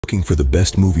Looking for the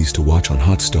best movies to watch on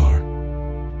Hotstar?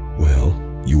 Well,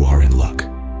 you are in luck.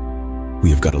 We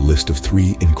have got a list of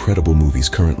 3 incredible movies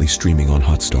currently streaming on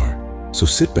Hotstar. So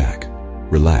sit back,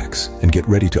 relax, and get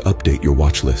ready to update your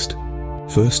watch list.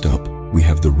 First up, we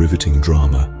have the riveting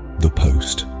drama, The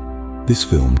Post. This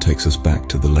film takes us back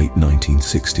to the late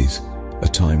 1960s, a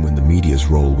time when the media's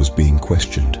role was being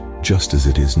questioned, just as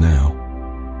it is now.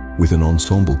 With an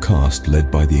ensemble cast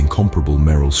led by the incomparable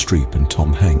Meryl Streep and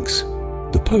Tom Hanks,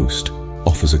 The Post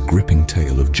offers a gripping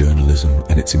tale of journalism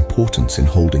and its importance in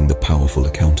holding the powerful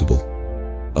accountable.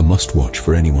 A must-watch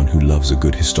for anyone who loves a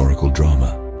good historical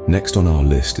drama. Next on our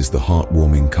list is the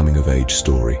heartwarming coming-of-age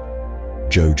story,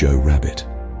 Jojo Rabbit.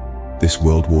 This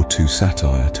World War II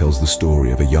satire tells the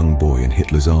story of a young boy in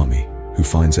Hitler's army who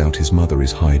finds out his mother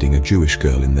is hiding a Jewish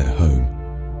girl in their home.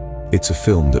 It's a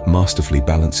film that masterfully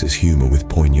balances humor with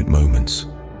poignant moments,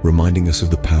 reminding us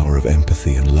of the power of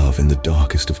empathy and love in the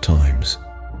darkest of times.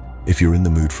 If you're in the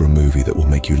mood for a movie that will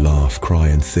make you laugh, cry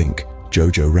and think,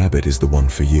 Jojo Rabbit is the one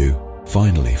for you.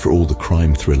 Finally, for all the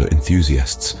crime thriller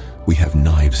enthusiasts, we have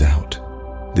Knives Out.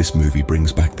 This movie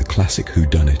brings back the classic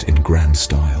whodunit in grand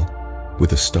style,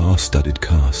 with a star-studded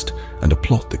cast and a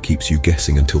plot that keeps you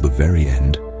guessing until the very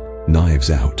end.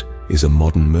 Knives Out is a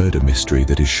modern murder mystery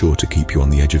that is sure to keep you on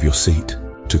the edge of your seat.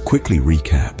 To quickly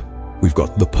recap, we've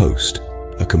got The Post,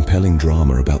 a compelling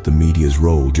drama about the media's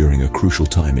role during a crucial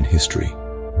time in history.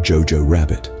 Jojo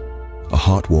Rabbit, a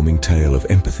heartwarming tale of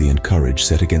empathy and courage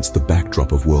set against the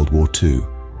backdrop of World War II.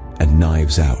 And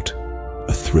Knives Out,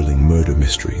 a thrilling murder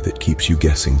mystery that keeps you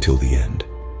guessing till the end.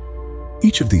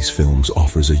 Each of these films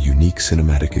offers a unique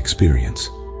cinematic experience,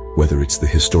 whether it's the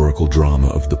historical drama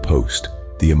of The Post,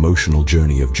 the emotional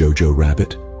journey of Jojo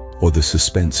Rabbit, or the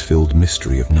suspense-filled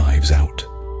mystery of Knives Out.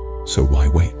 So why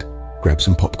wait? Grab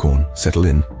some popcorn, settle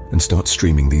in, and start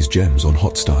streaming these gems on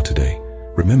Hotstar today.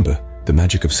 Remember, the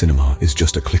magic of cinema is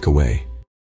just a click away.